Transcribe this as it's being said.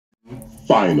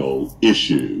final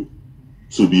issue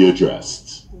to be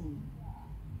addressed.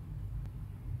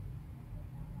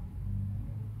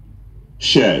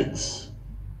 Sheggz.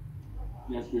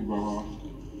 Yes, big brother.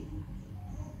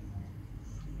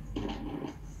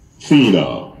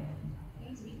 Phyna.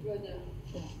 Yes, big brother.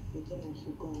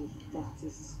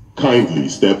 Kindly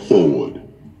step forward.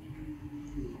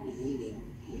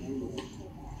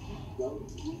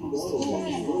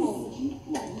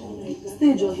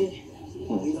 Stage over here.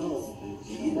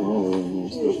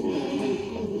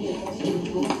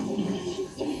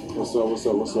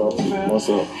 What's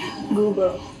up? Go,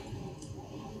 bro.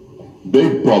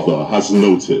 Big Brother has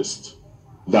noticed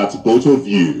that both of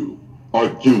you are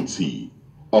guilty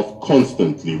of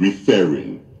constantly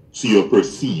referring to your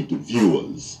perceived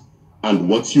viewers and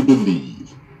what you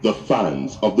believe the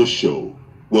fans of the show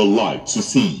will like to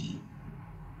see.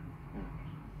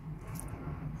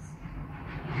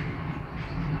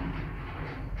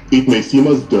 It may seem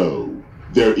as though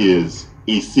there is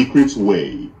a secret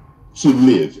way to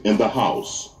live in the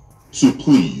house to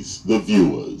please the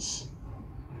viewers.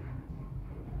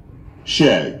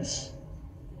 Sheggz.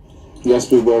 Yes,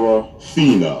 big brother.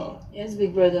 Phyna. Yes,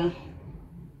 big brother.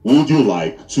 Would you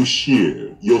like to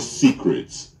share your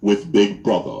secrets with Big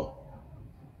Brother?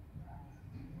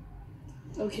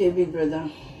 Okay, big brother.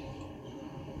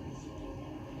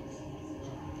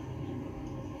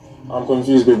 I'm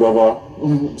confused, big brother.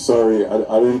 Sorry,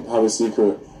 I didn't have a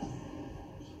secret.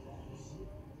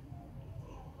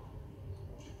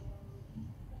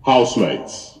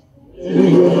 Housemates,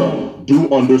 do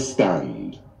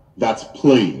understand that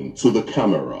playing to the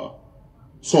camera,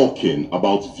 talking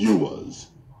about viewers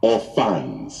or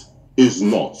fans is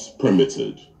not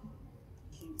permitted.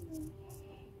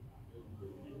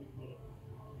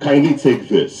 Kindly take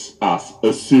this as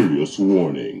a serious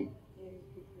warning.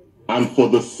 And for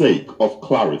the sake of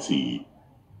clarity,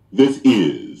 this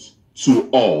is to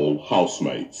all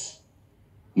housemates,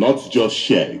 not just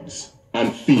Sheggz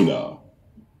and Phyna.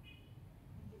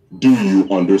 Do you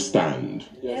understand?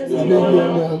 Yes, big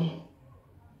brother.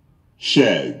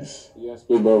 Sheggz, Yes,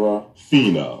 big brother.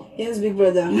 Phyna, Yes, big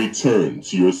brother. return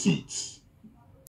to your seats.